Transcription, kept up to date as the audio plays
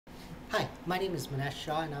Hi, my name is Minesh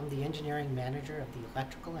Shah and I'm the Engineering Manager of the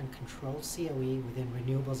Electrical and Control COE within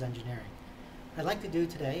Renewables Engineering. What I'd like to do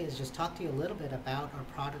today is just talk to you a little bit about our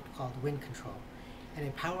product called WindCONTROL and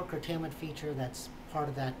a power curtailment feature that's part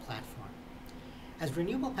of that platform. As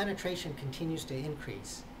renewable penetration continues to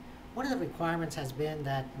increase, one of the requirements has been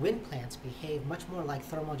that wind plants behave much more like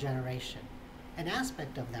thermal generation. An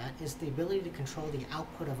aspect of that is the ability to control the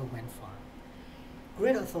output of a wind farm.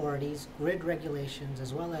 Grid authorities, grid regulations,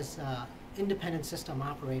 as well as independent system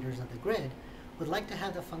operators of the grid would like to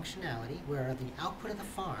have the functionality where the output of the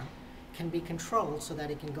farm can be controlled so that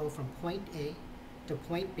it can go from point A to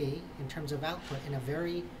point B in terms of output in a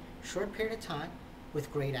very short period of time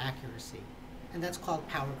with great accuracy. And that's called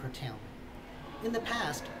power curtailment. In the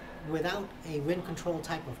past, without a wind control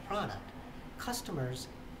type of product, customers,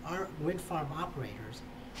 our wind farm operators,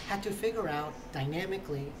 had to figure out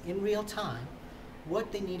dynamically in real time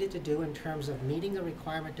what they needed to do in terms of meeting the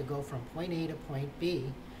requirement to go from point A to point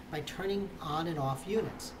B by turning on and off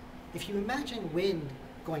units. If you imagine wind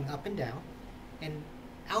going up and down, and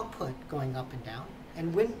output going up and down,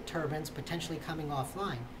 and wind turbines potentially coming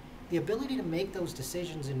offline, the ability to make those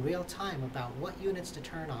decisions in real time about what units to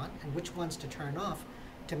turn on and which ones to turn off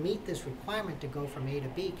to meet this requirement to go from A to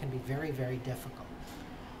B can be very, very difficult.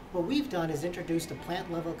 What we've done is introduced a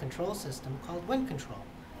plant-level control system called WindCONTROL,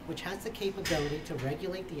 which has the capability to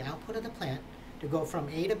regulate the output of the plant to go from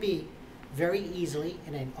A to B very easily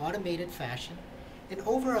in an automated fashion and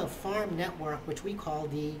over a farm network which we call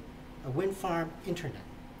the wind farm internet.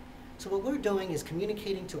 So what we're doing is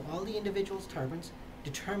communicating to all the individual turbines,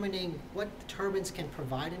 determining what the turbines can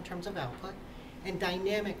provide in terms of output, and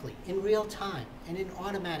dynamically, in real time and in an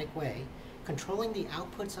automatic way, controlling the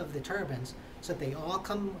outputs of the turbines so that they all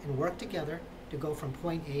come and work together to go from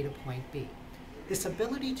point A to point B. This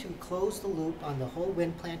ability to close the loop on the whole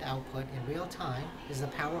wind plant output in real time is the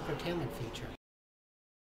power curtailment feature.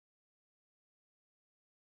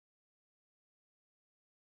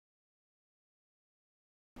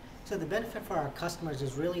 So the benefit for our customers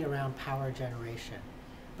is really around power generation.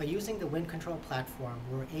 By using the WindCONTROL platform,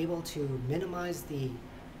 we're able to minimize the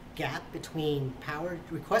gap between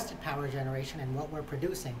requested power generation and what we're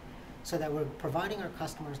producing so that we're providing our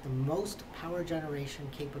customers the most power generation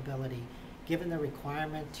capability given the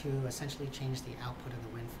requirement to essentially change the output of the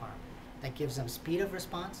wind farm. That gives them speed of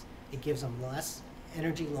response, it gives them less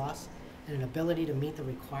energy loss, and an ability to meet the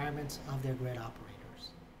requirements of their grid operator.